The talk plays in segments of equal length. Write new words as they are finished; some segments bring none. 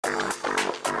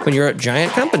When you're a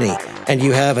giant company and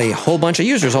you have a whole bunch of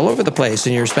users all over the place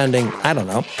and you're spending, I don't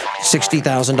know,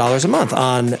 $60,000 a month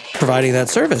on providing that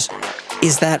service,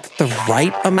 is that the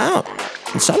right amount?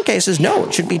 In some cases, no,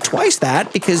 it should be twice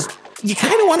that because you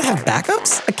kind of want to have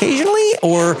backups occasionally,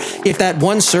 or if that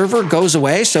one server goes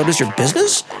away, so does your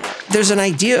business. There's an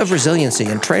idea of resiliency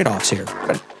and trade-offs here.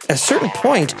 But at a certain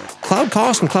point, cloud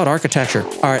cost and cloud architecture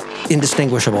are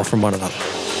indistinguishable from one another.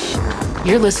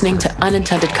 You're listening to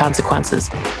Unintended Consequences,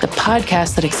 the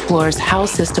podcast that explores how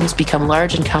systems become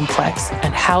large and complex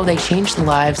and how they change the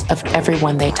lives of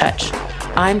everyone they touch.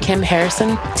 I'm Kim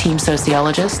Harrison, team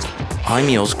sociologist. I'm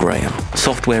Yours Graham,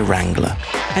 software wrangler.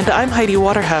 And I'm Heidi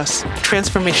Waterhouse,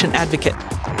 transformation advocate.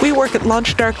 We work at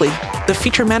LaunchDarkly, the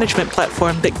feature management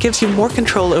platform that gives you more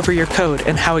control over your code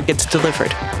and how it gets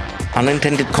delivered.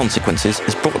 Unintended Consequences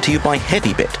is brought to you by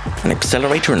HeavyBit, an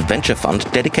accelerator and venture fund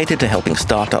dedicated to helping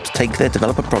startups take their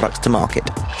developer products to market.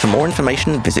 For more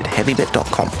information, visit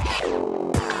heavybit.com.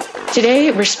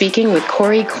 Today, we're speaking with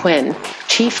Corey Quinn,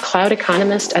 Chief Cloud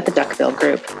Economist at the Duckbill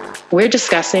Group. We're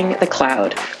discussing the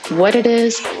cloud, what it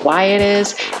is,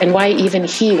 and why even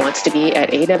he wants to be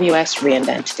at AWS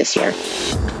reInvent this year.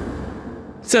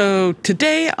 So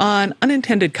today on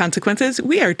Unintended Consequences,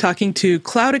 we are talking to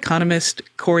cloud economist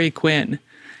Corey Quinn.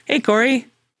 Hey, Corey.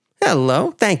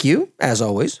 Hello. Thank you, as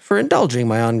always, for indulging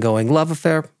my ongoing love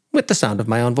affair with the sound of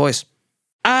my own voice.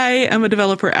 I am a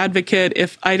developer advocate.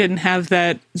 If I didn't have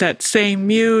that same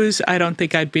muse, I don't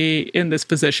think I'd be in this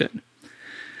position.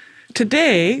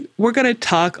 Today, we're going to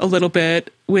talk a little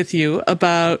bit with you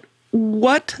about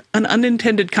what an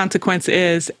unintended consequence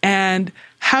is and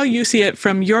how you see it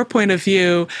from your point of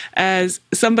view as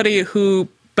somebody who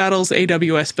battles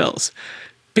AWS bills.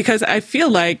 Because I feel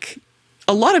like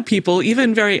a lot of people,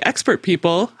 even very expert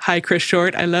people, hi, Chris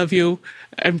Short, I love you,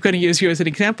 I'm going to use you as an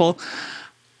example,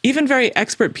 even very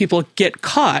expert people get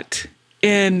caught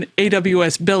in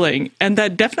AWS billing, and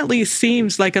that definitely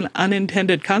seems like an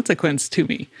unintended consequence to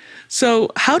me.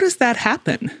 So how does that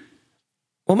happen?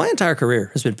 Well, my entire career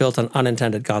has been built on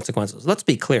unintended consequences. Let's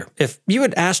be clear. If you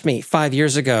had asked me 5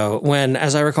 years ago when,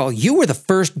 as I recall, you were the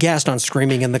first guest on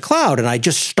Screaming in the Cloud, and I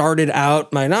just started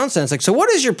out my nonsense, like, so what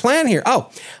is your plan here? Oh,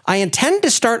 I intend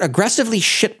to start aggressively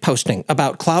shitposting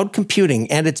about cloud computing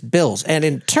and its bills, and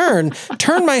in turn,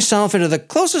 turn myself into the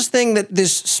closest thing that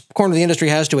this corner of the industry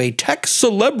has to a tech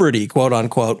celebrity, quote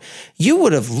unquote. You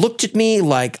would have looked at me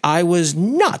like I was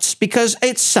nuts because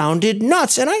it sounded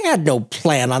nuts, and I had no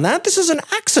plan on that. This is an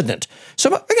accident.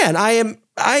 So again, I am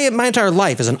my entire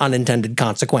life is an unintended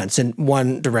consequence in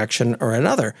one direction or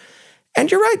another. And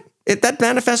you're right. That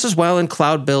manifests as well in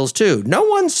cloud bills too. No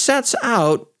one sets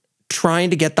out trying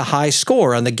to get the high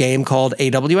score on the game called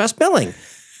AWS Billing,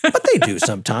 but they do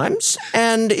sometimes.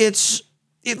 And it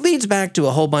leads back to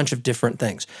a whole bunch of different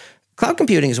things. Cloud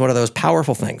computing is one of those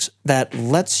powerful things that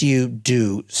lets you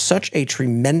do such a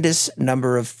tremendous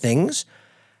number of things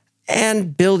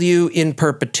and bill you in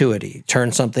perpetuity.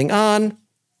 Turn something on,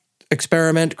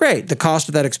 experiment, great. The cost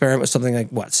of that experiment was something like,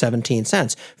 17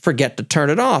 cents. Forget to turn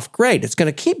it off, great. It's going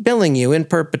to keep billing you in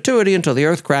perpetuity until the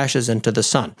earth crashes into the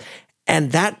sun.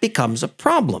 And that becomes a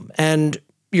problem. And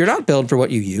you're not billed for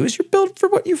what you use, you're billed for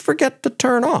what you forget to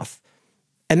turn off.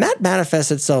 And that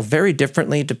manifests itself very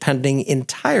differently depending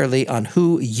entirely on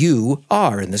who you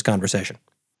are in this conversation.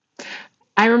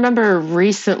 I remember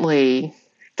recently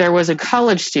there was a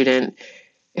college student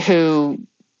who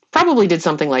probably did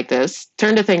something like this,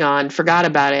 turned a thing on, forgot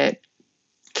about it,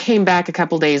 came back a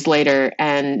couple days later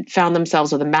and found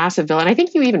themselves with a massive bill. And I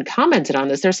think you even commented on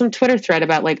this. There's some Twitter thread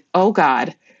about like, oh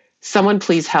God, someone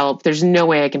please help. There's no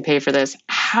way I can pay for this.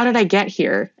 How did I get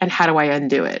here? And how do I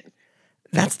undo it?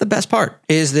 That's the best part,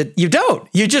 is that you don't.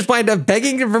 You just wind up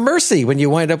begging for mercy when you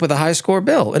wind up with a high score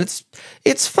bill. And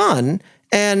it's fun.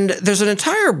 And there's an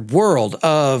entire world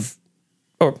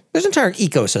there's an entire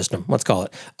ecosystem, let's call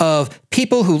it, of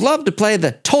people who love to play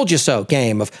the told you so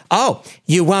game of, oh,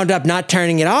 you wound up not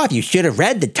turning it off. You should have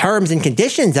read the terms and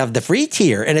conditions of the free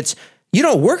tier. And it's, you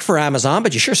don't work for Amazon,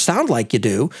 but you sure sound like you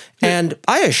do. Yeah. And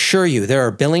I assure you, there are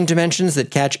billing dimensions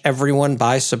that catch everyone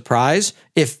by surprise.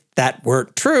 If that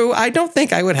weren't true, I don't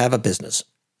think I would have a business.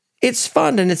 It's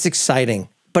fun and it's exciting,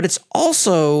 but it's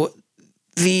also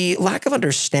the lack of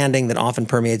understanding that often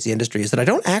permeates the industry is that I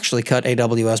don't actually cut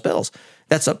AWS bills.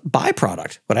 That's a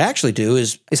byproduct. What I actually do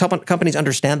is help companies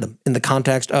understand them in the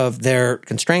context of their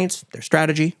constraints, their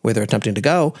strategy, where they're attempting to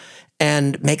go,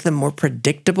 and make them more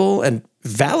predictable and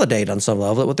validate on some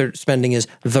level that what they're spending is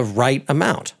the right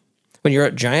amount. When you're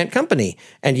a giant company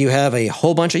and you have a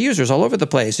whole bunch of users all over the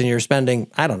place and you're spending,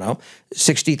 I don't know,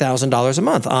 $60,000 a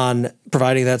month on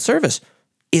providing that service,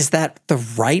 is that the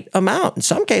right amount? In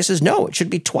some cases, no, it should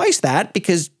be twice that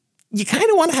because you kind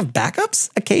of want to have backups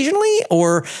occasionally.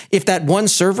 Or if that one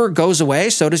server goes away,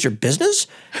 so does your business.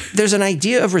 There's an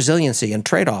idea of resiliency and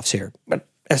trade-offs here. But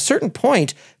at a certain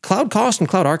point, cloud cost and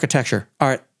cloud architecture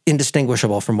are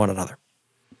indistinguishable from one another.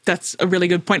 That's a really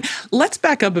good point. Let's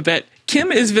back up a bit.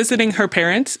 Kim is visiting her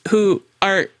parents who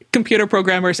are computer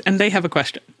programmers, and they have a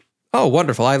question. Oh,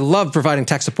 wonderful. I love providing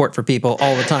tech support for people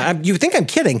all the time. You think I'm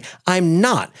kidding. I'm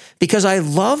not, because I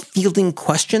love fielding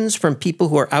questions from people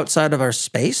who are outside of our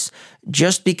space,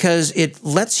 just because it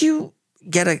lets you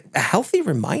get a healthy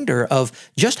reminder of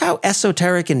just how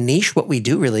esoteric and niche what we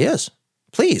do really is.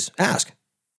 Please ask.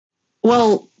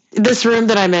 Well, this room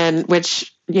that I'm in,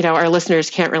 which, our listeners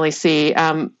can't really see,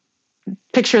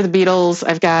 picture the Beatles.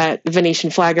 I've got the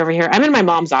Venetian flag over here. I'm in my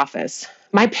mom's office.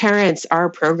 My parents are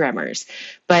programmers,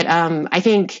 but I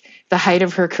think the height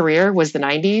of her career was the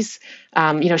 90s.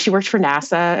 She worked for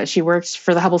NASA. She worked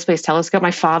for the Hubble Space Telescope.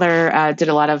 My father did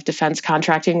a lot of defense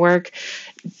contracting work.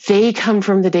 They come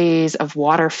from the days of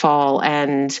waterfall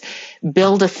and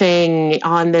build a thing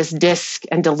on this disk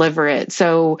and deliver it.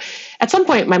 So at some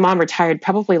point, my mom retired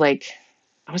probably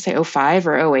I would say 05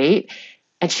 or 08.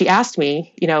 And she asked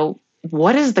me,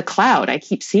 what is the cloud? I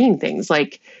keep seeing things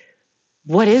like,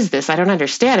 what is this? I don't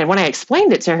understand. And when I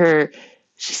explained it to her,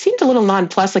 she seemed a little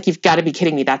nonplussed, like, you've got to be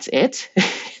kidding me. That's it.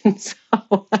 And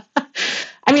so,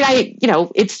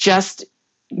 it's just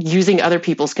using other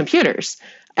people's computers.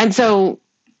 And so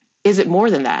is it more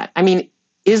than that?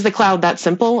 Is the cloud that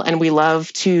simple? And we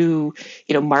love to,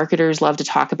 marketers love to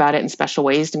talk about it in special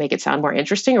ways to make it sound more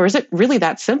interesting. Or is it really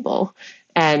that simple?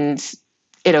 And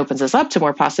it opens us up to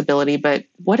more possibility. But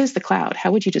what is the cloud?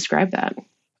 How would you describe that?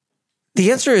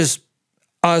 The answer is,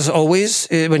 as always,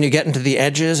 when you get into the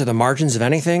edges or the margins of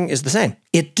anything, is the same.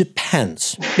 It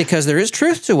depends, because there is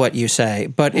truth to what you say,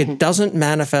 but it doesn't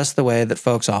manifest the way that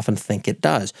folks often think it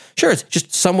does. Sure, it's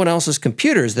just someone else's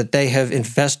computers that they have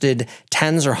invested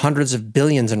tens or hundreds of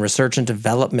billions in research and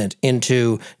development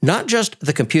into not just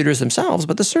the computers themselves,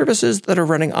 but the services that are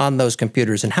running on those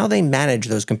computers and how they manage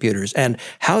those computers and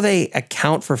how they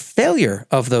account for failure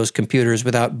of those computers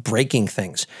without breaking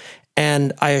things.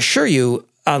 And I assure you,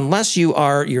 unless you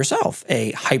are yourself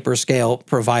a hyperscale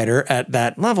provider at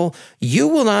that level, you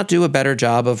will not do a better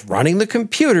job of running the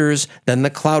computers than the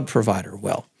cloud provider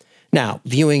will. Now,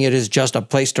 viewing it as just a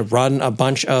place to run a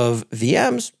bunch of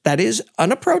VMs, that is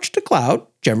an approach to cloud,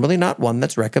 generally not one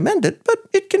that's recommended, but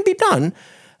it can be done.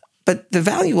 But the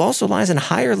value also lies in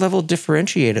higher level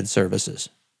differentiated services.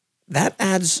 That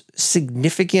adds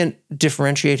significant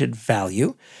differentiated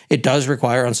value. It does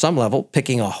require, on some level,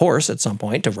 picking a horse at some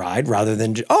point to ride rather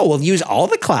than, we'll use all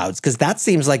the clouds because that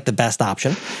seems like the best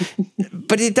option.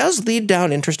 But it does lead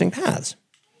down interesting paths.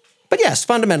 But yes,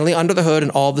 fundamentally, under the hood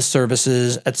and all the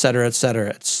services, et cetera,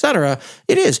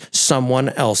 it is someone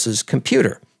else's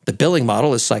computer. The billing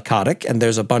model is psychotic, and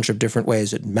there's a bunch of different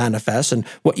ways it manifests. And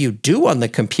what you do on the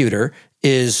computer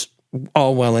is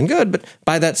all well and good, but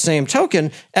by that same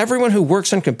token, everyone who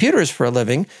works on computers for a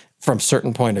living, from a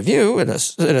certain point of view, in a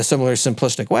similar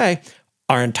simplistic way,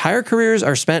 our entire careers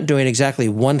are spent doing exactly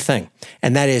one thing,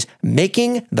 and that is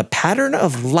making the pattern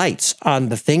of lights on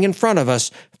the thing in front of us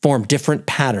form different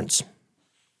patterns.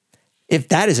 If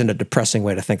that isn't a depressing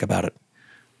way to think about it.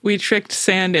 We tricked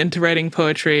sand into writing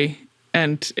poetry,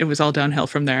 and it was all downhill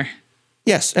from there.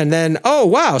 Yes, and then,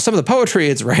 some of the poetry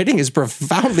it's writing is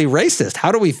profoundly racist.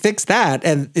 How do we fix that?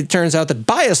 And it turns out that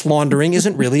bias laundering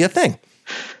isn't really a thing.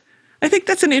 I think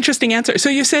that's an interesting answer. So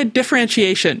you said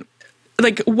differentiation.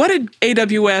 What did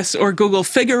AWS or Google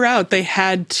figure out they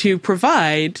had to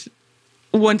provide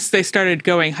once they started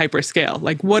going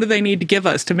hyperscale? What do they need to give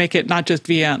us to make it not just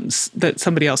VMs that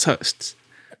somebody else hosts?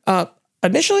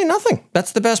 Initially, nothing.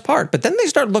 That's the best part. But then they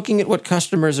start looking at what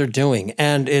customers are doing.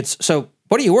 And it's,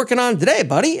 what are you working on today,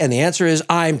 buddy? And the answer is,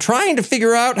 I'm trying to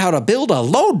figure out how to build a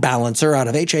load balancer out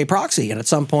of HA proxy. And at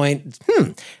some point,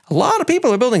 a lot of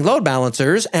people are building load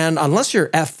balancers. And unless you're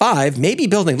F5, maybe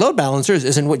building load balancers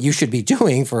isn't what you should be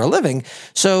doing for a living.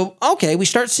 So, we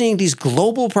start seeing these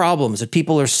global problems that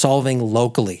people are solving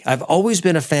locally. I've always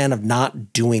been a fan of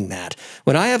not doing that.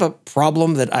 When I have a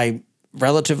problem that I'm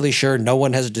relatively sure no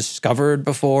one has discovered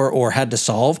before or had to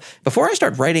solve, before I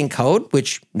start writing code,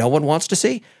 which no one wants to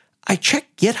see, I check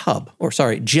GitHub,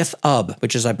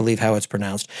 which is, I believe, how it's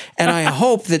pronounced. And I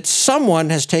hope that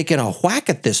someone has taken a whack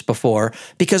at this before,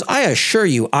 because I assure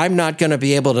you, I'm not going to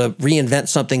be able to reinvent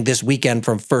something this weekend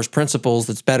from first principles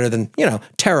that's better than,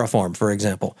 Terraform, for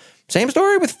example. Same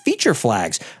story with feature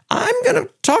flags. I'm going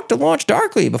to talk to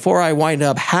LaunchDarkly before I wind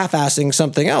up half-assing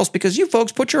something else, because you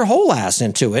folks put your whole ass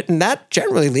into it, and that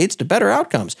generally leads to better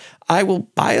outcomes. I will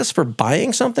bias for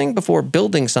buying something before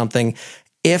building something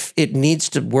if it needs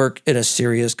to work in a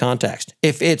serious context.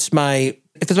 If it's my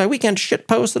weekend shit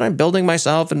post that I'm building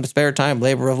myself in spare time,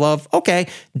 labor of love, okay,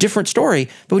 different story.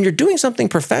 But when you're doing something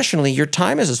professionally, your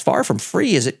time is as far from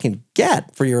free as it can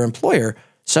get for your employer.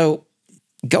 So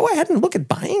go ahead and look at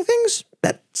buying things.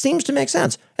 That seems to make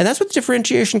sense. And that's what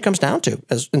differentiation comes down to,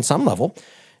 as in some level.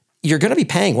 You're going to be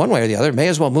paying one way or the other. May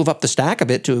as well move up the stack a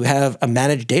bit to have a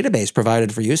managed database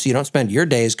provided for you so you don't spend your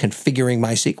days configuring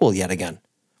MySQL yet again,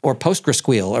 or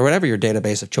PostgreSQL, or whatever your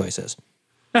database of choice is.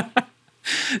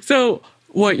 So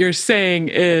what you're saying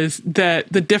is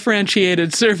that the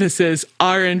differentiated services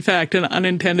are, in fact, an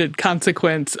unintended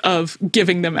consequence of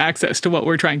giving them access to what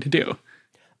we're trying to do.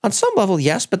 On some level,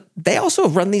 yes, but they also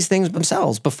have run these things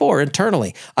themselves before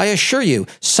internally. I assure you,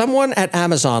 someone at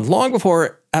Amazon, long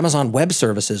before Amazon Web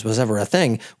Services was ever a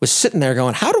thing, was sitting there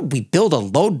going, how do we build a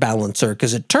load balancer?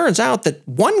 Because it turns out that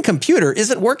one computer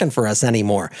isn't working for us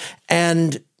anymore.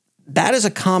 And that is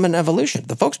a common evolution.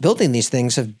 The folks building these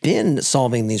things have been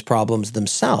solving these problems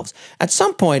themselves. At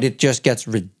some point, it just gets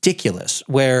ridiculous,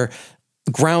 where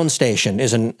Ground Station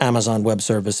is an Amazon Web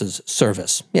Services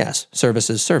service. Yes, service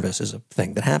is a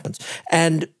thing that happens.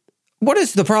 And what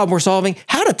is the problem we're solving?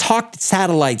 How to talk to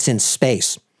satellites in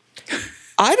space.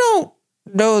 I don't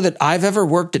know that I've ever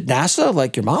worked at NASA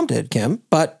like your mom did, Kim,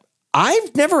 but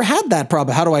I've never had that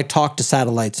problem. How do I talk to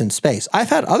satellites in space? I've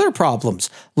had other problems,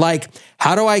 like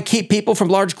how do I keep people from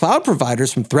large cloud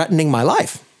providers from threatening my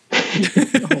life?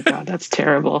 Oh, God, that's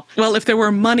terrible. Well, if there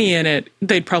were money in it,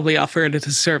 they'd probably offer it as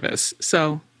a service.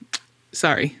 So,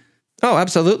 sorry. Oh,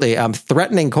 absolutely.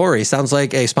 Threatening Corey sounds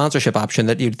like a sponsorship option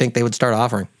that you'd think they would start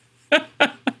offering.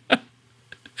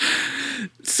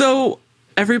 So,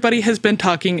 everybody has been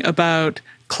talking about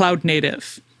cloud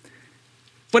native.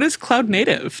 What is cloud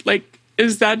native?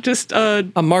 Is that just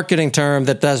a marketing term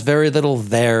that does very little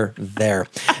there?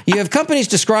 You have companies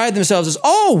describe themselves as,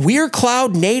 we're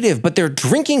cloud native, but they're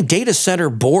drinking data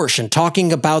center borscht and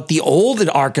talking about the old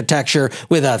architecture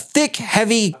with a thick,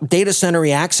 heavy data center-y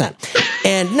accent.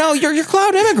 And no, you're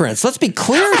cloud immigrants. Let's be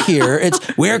clear here.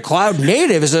 It's we're cloud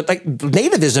native.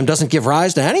 Nativism doesn't give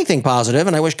rise to anything positive,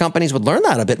 and I wish companies would learn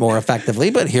that a bit more effectively,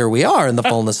 but here we are in the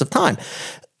fullness of time.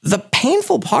 The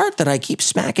painful part that I keep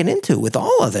smacking into with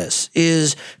all of this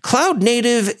is cloud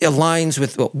native aligns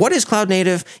with what is cloud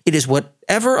native? It is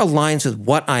whatever aligns with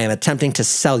what I am attempting to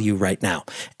sell you right now.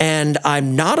 And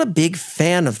I'm not a big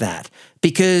fan of that,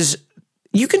 because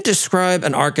you can describe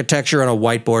an architecture on a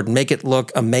whiteboard and make it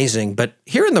look amazing, but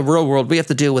here in the real world, we have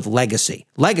to deal with legacy.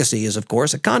 Legacy is, of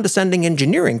course, a condescending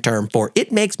engineering term for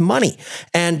it makes money,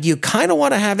 and you kind of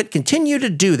want to have it continue to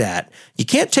do that. You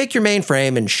can't take your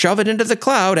mainframe and shove it into the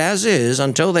cloud as is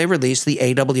until they release the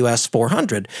AWS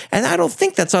 400, and I don't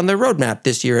think that's on their roadmap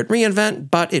this year at reInvent,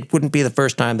 but it wouldn't be the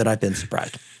first time that I've been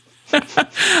surprised.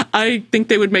 I think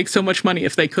they would make so much money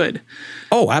if they could.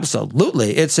 Oh,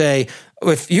 absolutely.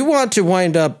 If you want to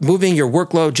wind up moving your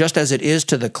workload just as it is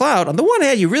to the cloud, on the one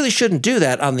hand, you really shouldn't do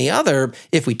that. On the other,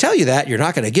 if we tell you that, you're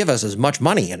not going to give us as much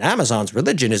money. And Amazon's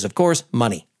religion is, of course,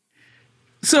 money.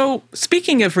 So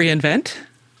speaking of reInvent,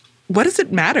 what does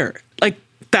it matter?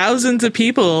 Thousands of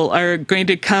people are going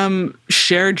to come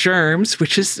share germs,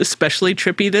 which is especially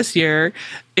trippy this year,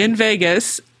 in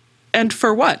Vegas. And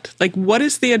for what? What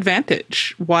is the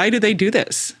advantage? Why do they do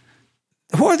this?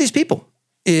 Who are these people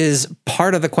is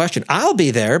part of the question. I'll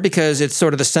be there because it's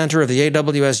sort of the center of the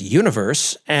AWS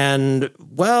universe. And,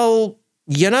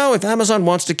 if Amazon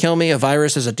wants to kill me, a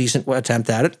virus is a decent attempt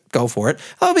at it. Go for it.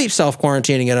 I'll be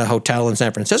self-quarantining in a hotel in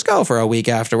San Francisco for a week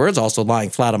afterwards, also lying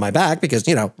flat on my back because,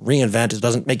 reInvent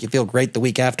doesn't make you feel great the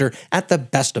week after at the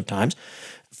best of times.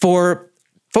 For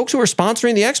folks who are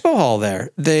sponsoring the expo hall there,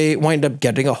 they wind up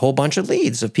getting a whole bunch of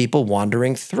leads of people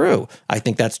wandering through. I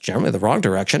think that's generally the wrong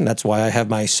direction. That's why I have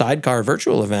my sidecar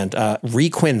virtual event,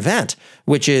 ReQuinvent,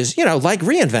 which is, like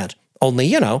reInvent,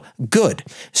 only, good.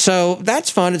 So that's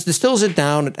fun. It distills it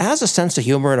down. It has a sense of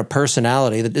humor and a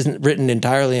personality that isn't written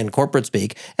entirely in corporate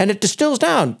speak. And it distills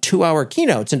down 2-hour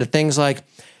keynotes into things like,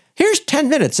 here's 10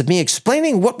 minutes of me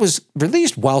explaining what was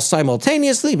released while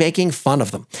simultaneously making fun of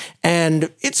them.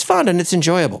 And it's fun and it's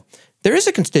enjoyable. There is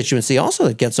a constituency also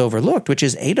that gets overlooked, which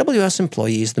is AWS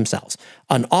employees themselves.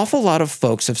 An awful lot of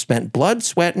folks have spent blood,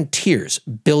 sweat, and tears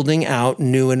building out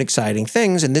new and exciting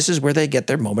things, and this is where they get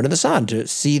their moment in the sun to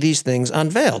see these things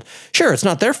unveiled. Sure, it's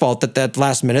not their fault that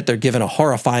last minute they're given a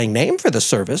horrifying name for the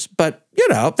service, but,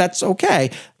 that's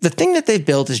okay. The thing that they've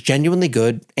built is genuinely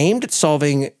good, aimed at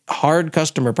solving hard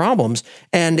customer problems,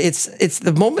 and it's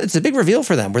a big reveal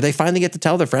for them where they finally get to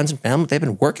tell their friends and family what they've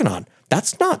been working on.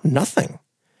 That's not nothing.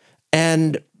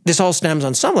 And this all stems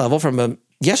on some level from a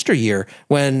yesteryear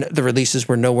when the releases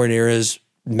were nowhere near as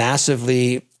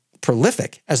massively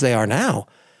prolific as they are now.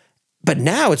 But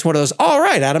now it's one of those, all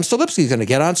right, Adam Stolipsky's going to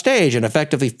get on stage and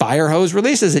effectively fire hose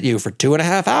releases at you for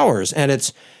 2.5 hours. And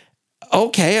it's,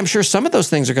 okay, I'm sure some of those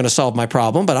things are going to solve my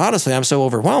problem, but honestly, I'm so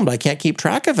overwhelmed, I can't keep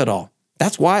track of it all.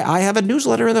 That's why I have a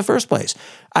newsletter in the first place.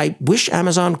 I wish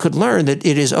Amazon could learn that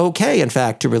it is okay, in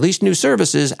fact, to release new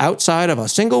services outside of a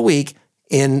single week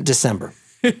in December.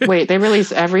 Wait, they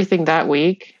release everything that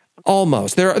week?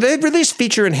 Almost. They release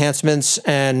feature enhancements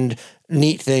and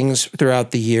neat things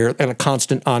throughout the year on a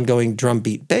constant ongoing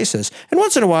drumbeat basis. And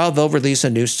once in a while, they'll release a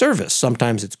new service.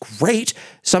 Sometimes it's great.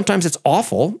 Sometimes it's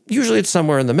awful. Usually it's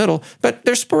somewhere in the middle, but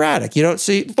they're sporadic. You don't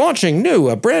see launching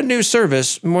a brand new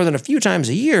service more than a few times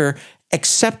a year,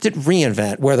 except at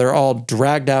reInvent, where they're all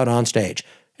dragged out on stage.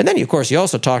 And then, of course, you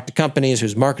also talk to companies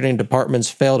whose marketing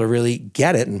departments fail to really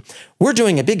get it. And we're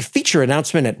doing a big feature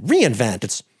announcement at reInvent.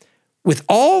 It's with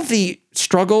all the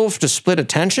struggle to split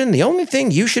attention, the only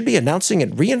thing you should be announcing at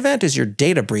reInvent is your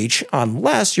data breach,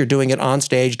 unless you're doing it on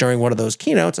stage during one of those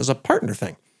keynotes as a partner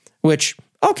thing. Which,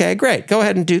 okay, great, go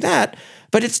ahead and do that.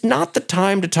 But it's not the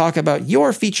time to talk about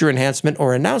your feature enhancement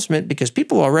or announcement because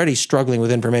people are already struggling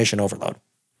with information overload.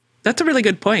 That's a really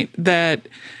good point, that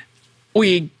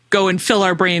we go and fill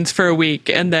our brains for a week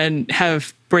and then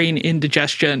have brain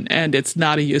indigestion, and it's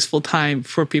not a useful time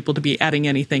for people to be adding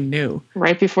anything new.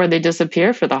 Right before they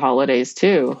disappear for the holidays,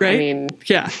 too. Right? I mean,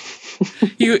 yeah.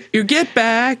 You get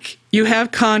back, you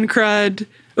have con crud.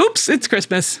 Oops, it's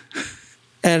Christmas.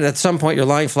 And at some point, you're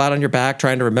lying flat on your back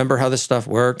trying to remember how this stuff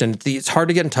worked. And it's hard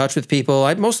to get in touch with people.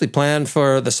 I mostly planned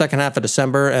for the second half of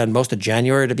December and most of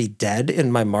January to be dead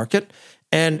in my market.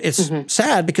 And it's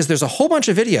sad because there's a whole bunch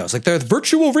of videos. Like the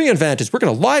virtual reInvent is we're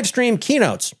going to live stream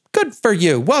keynotes. Good for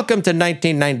you. Welcome to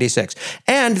 1996.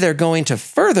 And they're going to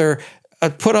further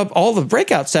put up all the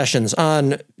breakout sessions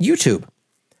on YouTube.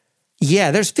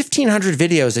 Yeah, there's 1,500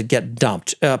 videos that get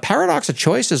dumped. Paradox of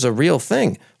choice is a real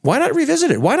thing. Why not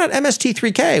revisit it? Why not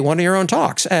MST3K one of your own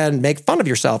talks and make fun of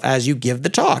yourself as you give the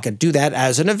talk and do that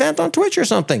as an event on Twitch or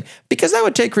something? Because that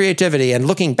would take creativity and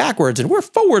looking backwards, and we're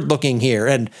forward-looking here.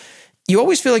 And you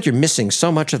always feel like you're missing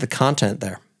so much of the content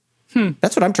there.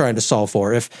 That's what I'm trying to solve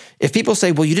for. If people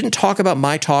say, well, you didn't talk about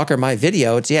my talk or my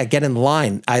video, it's, yeah, get in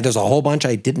line. There's a whole bunch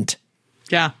I didn't.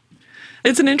 Yeah.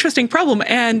 It's an interesting problem.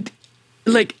 And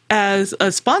like as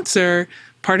a sponsor,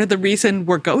 part of the reason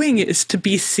we're going is to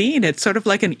be seen. It's sort of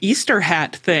like an Easter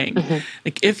hat thing.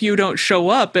 Like if you don't show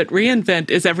up at reInvent,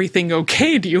 is everything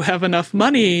okay? Do you have enough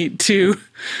money to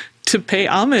pay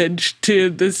homage to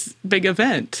this big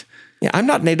event? Yeah, I'm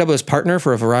not an AWS partner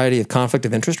for a variety of conflict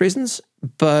of interest reasons,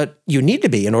 but you need to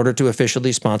be in order to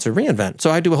officially sponsor reInvent.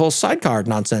 So I do a whole sidecar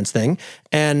nonsense thing.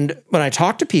 And when I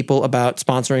talk to people about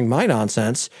sponsoring my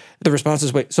nonsense, the response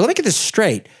is, wait, so let me get this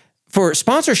straight. For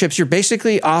sponsorships, you're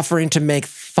basically offering to make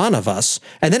fun of us.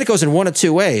 And then it goes in one of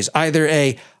two ways. Either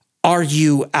a, are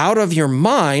you out of your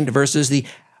mind versus the,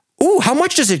 ooh, how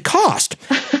much does it cost?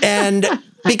 And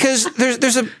because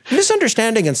there's a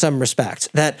misunderstanding in some respects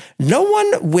that no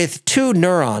one with two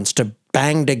neurons to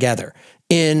bang together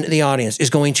in the audience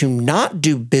is going to not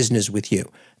do business with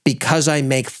you because I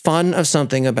make fun of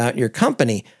something about your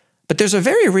company. But there's a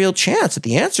very real chance that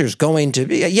the answer is going to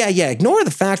be, yeah, ignore the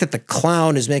fact that the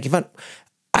clown is making fun.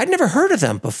 I'd never heard of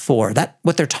them before. That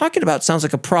what they're talking about sounds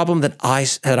like a problem that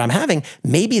I'm having.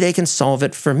 Maybe they can solve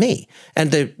it for me.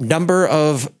 And the number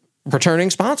of returning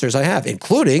sponsors I have,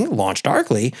 including Launch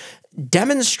Darkly,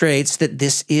 demonstrates that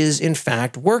this is in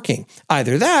fact working.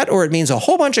 Either that, or it means a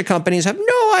whole bunch of companies have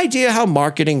no idea how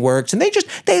marketing works, and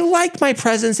they like my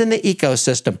presence in the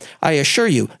ecosystem. I assure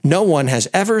you, no one has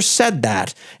ever said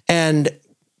that. And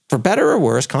for better or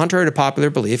worse, contrary to popular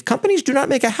belief, companies do not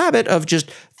make a habit of just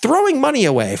throwing money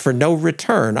away for no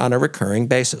return on a recurring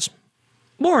basis.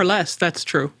 More or less, that's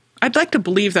true. I'd like to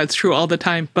believe that's true all the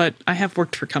time, but I have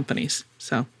worked for companies,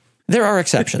 so. There are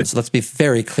exceptions. Let's be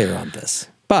very clear on this.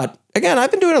 But again, I've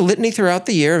been doing a litany throughout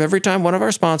the year of every time one of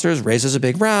our sponsors raises a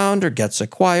big round or gets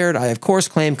acquired. I, of course,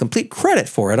 claim complete credit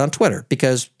for it on Twitter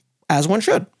because, as one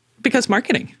should. Because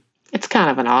marketing. It's kind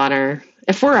of an honor.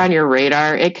 If we're on your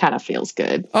radar, it kind of feels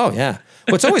good. Oh, yeah.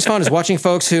 What's always fun is watching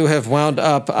folks who have wound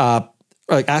up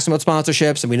like asking about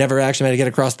sponsorships and we never actually managed to get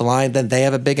across the line. Then they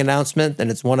have a big announcement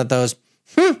and it's one of those,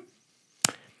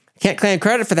 can't claim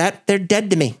credit for that. They're dead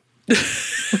to me.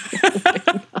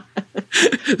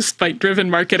 Spite-driven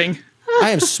marketing.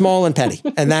 I am small and petty,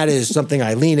 and that is something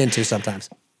I lean into sometimes.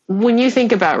 When you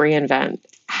think about reInvent,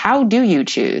 how do you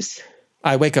choose?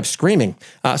 I wake up screaming.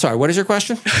 Sorry, what is your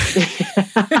question?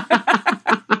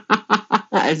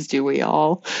 As do we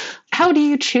all. How do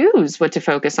you choose what to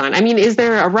focus on? I mean, is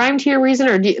there a rhyme to your reason,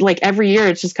 or like every year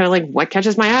it's just kind of like, what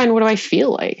catches my eye and what do I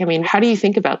feel like? I mean, how do you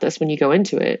think about this when you go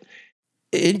into it?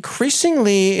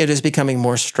 Increasingly, it is becoming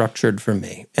more structured for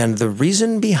me. And the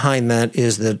reason behind that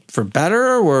is that for better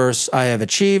or worse, I have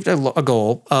achieved a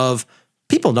goal of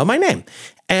people know my name.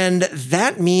 And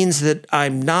that means that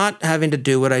I'm not having to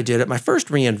do what I did at my first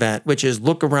reInvent, which is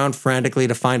look around frantically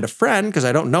to find a friend because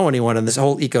I don't know anyone in this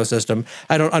whole ecosystem.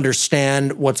 I don't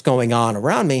understand what's going on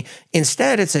around me.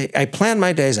 Instead, I plan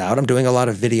my days out. I'm doing a lot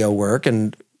of video work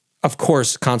and, of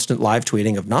course, constant live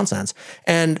tweeting of nonsense.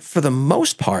 And for the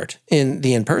most part, in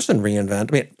the in-person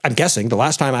reInvent, I mean, I'm guessing the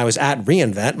last time I was at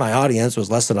reInvent, my audience was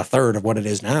less than a third of what it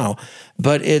is now.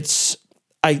 But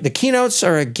the keynotes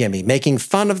are a gimme. Making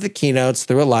fun of the keynotes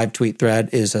through a live tweet thread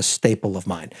is a staple of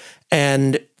mine.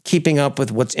 And keeping up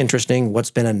with what's interesting, what's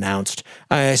been announced.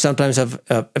 I sometimes have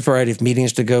a variety of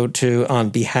meetings to go to on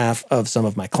behalf of some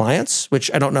of my clients,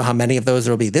 which I don't know how many of those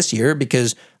there will be this year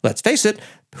because, let's face it,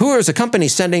 who is a company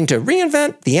sending to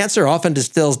reInvent? The answer often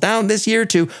distills down this year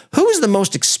to who is the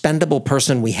most expendable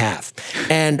person we have.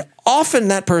 And often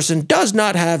that person does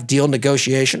not have deal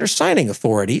negotiation or signing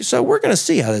authority, so we're going to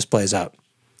see how this plays out.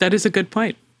 That is a good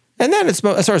point. And then as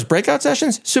far as breakout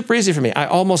sessions, super easy for me. I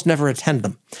almost never attend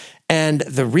them. And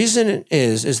the reason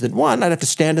is that one, I'd have to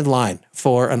stand in line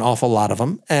for an awful lot of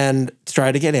them and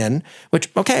try to get in, which,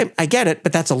 okay, I get it,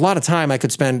 but that's a lot of time I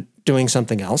could spend doing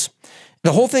something else.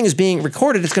 The whole thing is being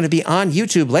recorded. It's going to be on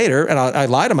YouTube later, and I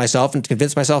lie to myself and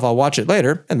convince myself I'll watch it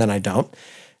later, and then I don't.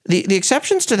 The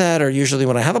exceptions to that are usually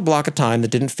when I have a block of time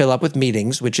that didn't fill up with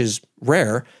meetings, which is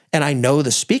rare, and I know the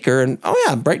speaker, and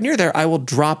I'm right near there, I will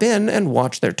drop in and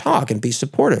watch their talk and be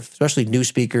supportive, especially new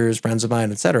speakers, friends of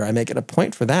mine, et cetera. I make it a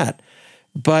point for that.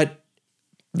 But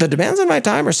the demands on my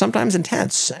time are sometimes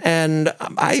intense, and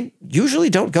I usually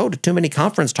don't go to too many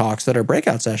conference talks that are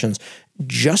breakout sessions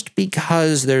just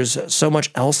because there's so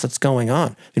much else that's going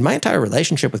on. I mean, my entire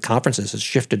relationship with conferences has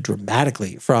shifted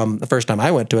dramatically from the first time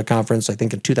I went to a conference, I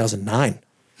think in 2009.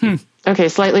 Okay,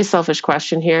 slightly selfish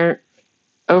question here.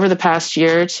 Over the past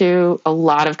year or two, a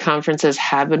lot of conferences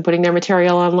have been putting their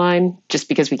material online just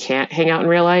because we can't hang out in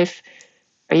real life.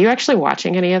 Are you actually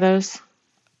watching any of those?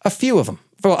 A few of them.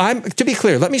 Well, to be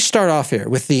clear, let me start off here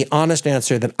with the honest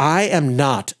answer that I am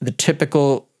not the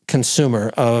typical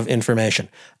consumer of information.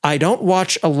 I don't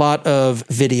watch a lot of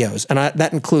videos, and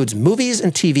that includes movies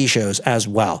and TV shows as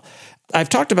well. I've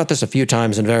talked about this a few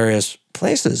times in various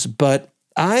places, but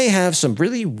I have some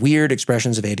really weird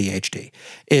expressions of ADHD.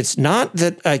 It's not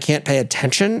that I can't pay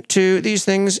attention to these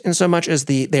things in so much as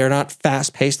they are not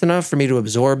fast-paced enough for me to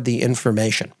absorb the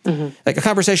information. Mm-hmm. Like a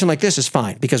conversation like this is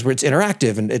fine because it's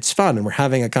interactive and it's fun and we're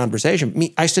having a conversation.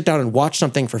 I sit down and watch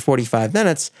something for 45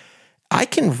 minutes. I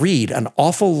can read an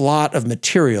awful lot of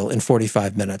material in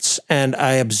 45 minutes and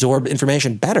I absorb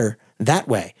information better that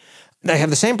way. I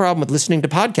have the same problem with listening to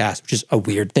podcasts, which is a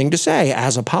weird thing to say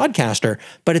as a podcaster,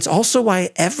 but it's also why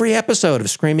every episode of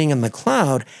Screaming in the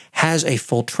Cloud has a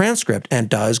full transcript and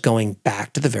does going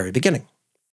back to the very beginning.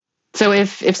 So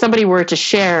if somebody were to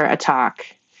share a talk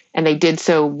and they did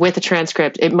so with a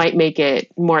transcript, it might make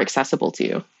it more accessible to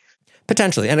you.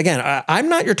 Potentially. And again, I'm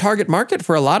not your target market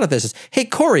for a lot of this. It's, hey,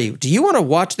 Corey, do you want to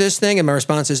watch this thing? And my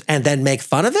response is, and then make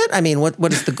fun of it? I mean,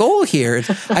 what is the goal here?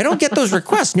 I don't get those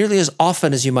requests nearly as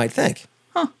often as you might think.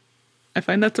 Huh. I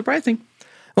find that surprising.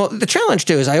 Well, the challenge,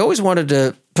 too, is I always wanted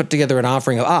to put together an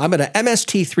offering of, I'm going to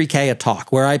MST3K a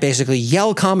talk where I basically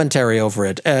yell commentary over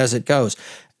it as it goes.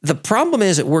 The problem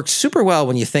is it works super well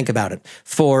when you think about it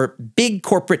for big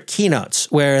corporate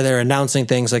keynotes where they're announcing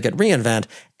things like at reInvent,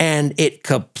 and it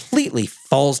completely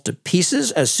falls to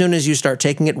pieces as soon as you start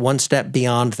taking it one step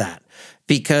beyond that.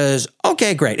 Because,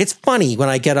 okay, great. It's funny when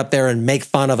I get up there and make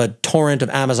fun of a torrent of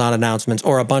Amazon announcements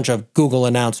or a bunch of Google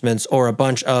announcements or a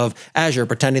bunch of Azure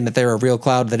pretending that they're a real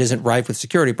cloud that isn't rife with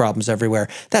security problems everywhere.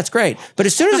 That's great. But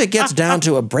as soon as it gets down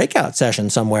to a breakout session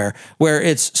somewhere where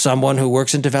it's someone who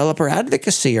works in developer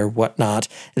advocacy or whatnot,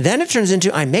 then it turns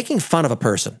into I'm making fun of a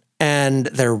person and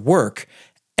their work.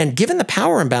 And given the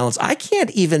power imbalance, I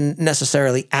can't even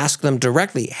necessarily ask them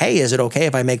directly, hey, is it okay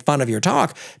if I make fun of your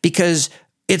talk? Because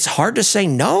it's hard to say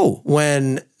no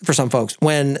for some folks,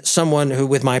 when someone who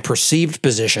with my perceived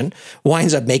position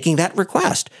winds up making that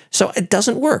request. So it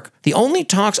doesn't work. The only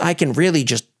talks I can really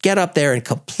just get up there and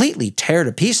completely tear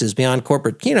to pieces beyond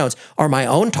corporate keynotes are my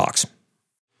own talks.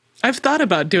 I've thought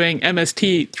about doing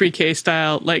MST 3K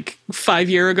style, like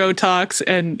 5-year ago talks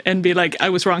and be like, I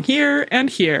was wrong here and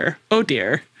here. Oh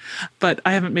dear. But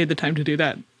I haven't made the time to do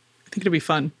that. I think it'd be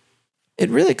fun.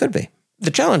 It really could be. The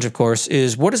challenge, of course,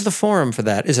 is what is the forum for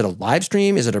that? Is it a live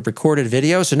stream? Is it a recorded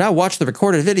video? So now watch the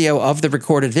recorded video of the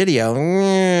recorded video.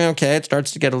 Okay, it starts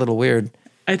to get a little weird.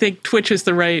 I think Twitch is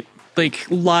the right,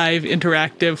 live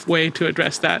interactive way to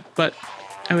address that, but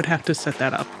I would have to set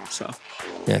that up, so.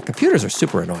 Yeah, computers are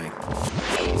super annoying.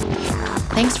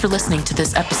 Thanks for listening to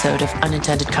this episode of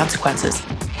Unintended Consequences.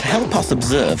 To help us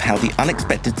observe how the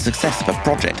unexpected success of a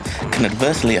project can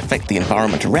adversely affect the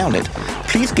environment around it,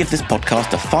 please give this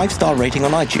podcast a 5-star rating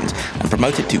on iTunes and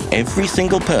promote it to every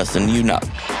single person you know.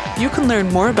 You can learn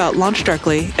more about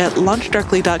LaunchDarkly at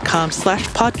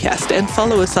launchdarkly.com/podcast and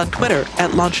follow us on Twitter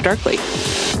at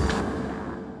LaunchDarkly.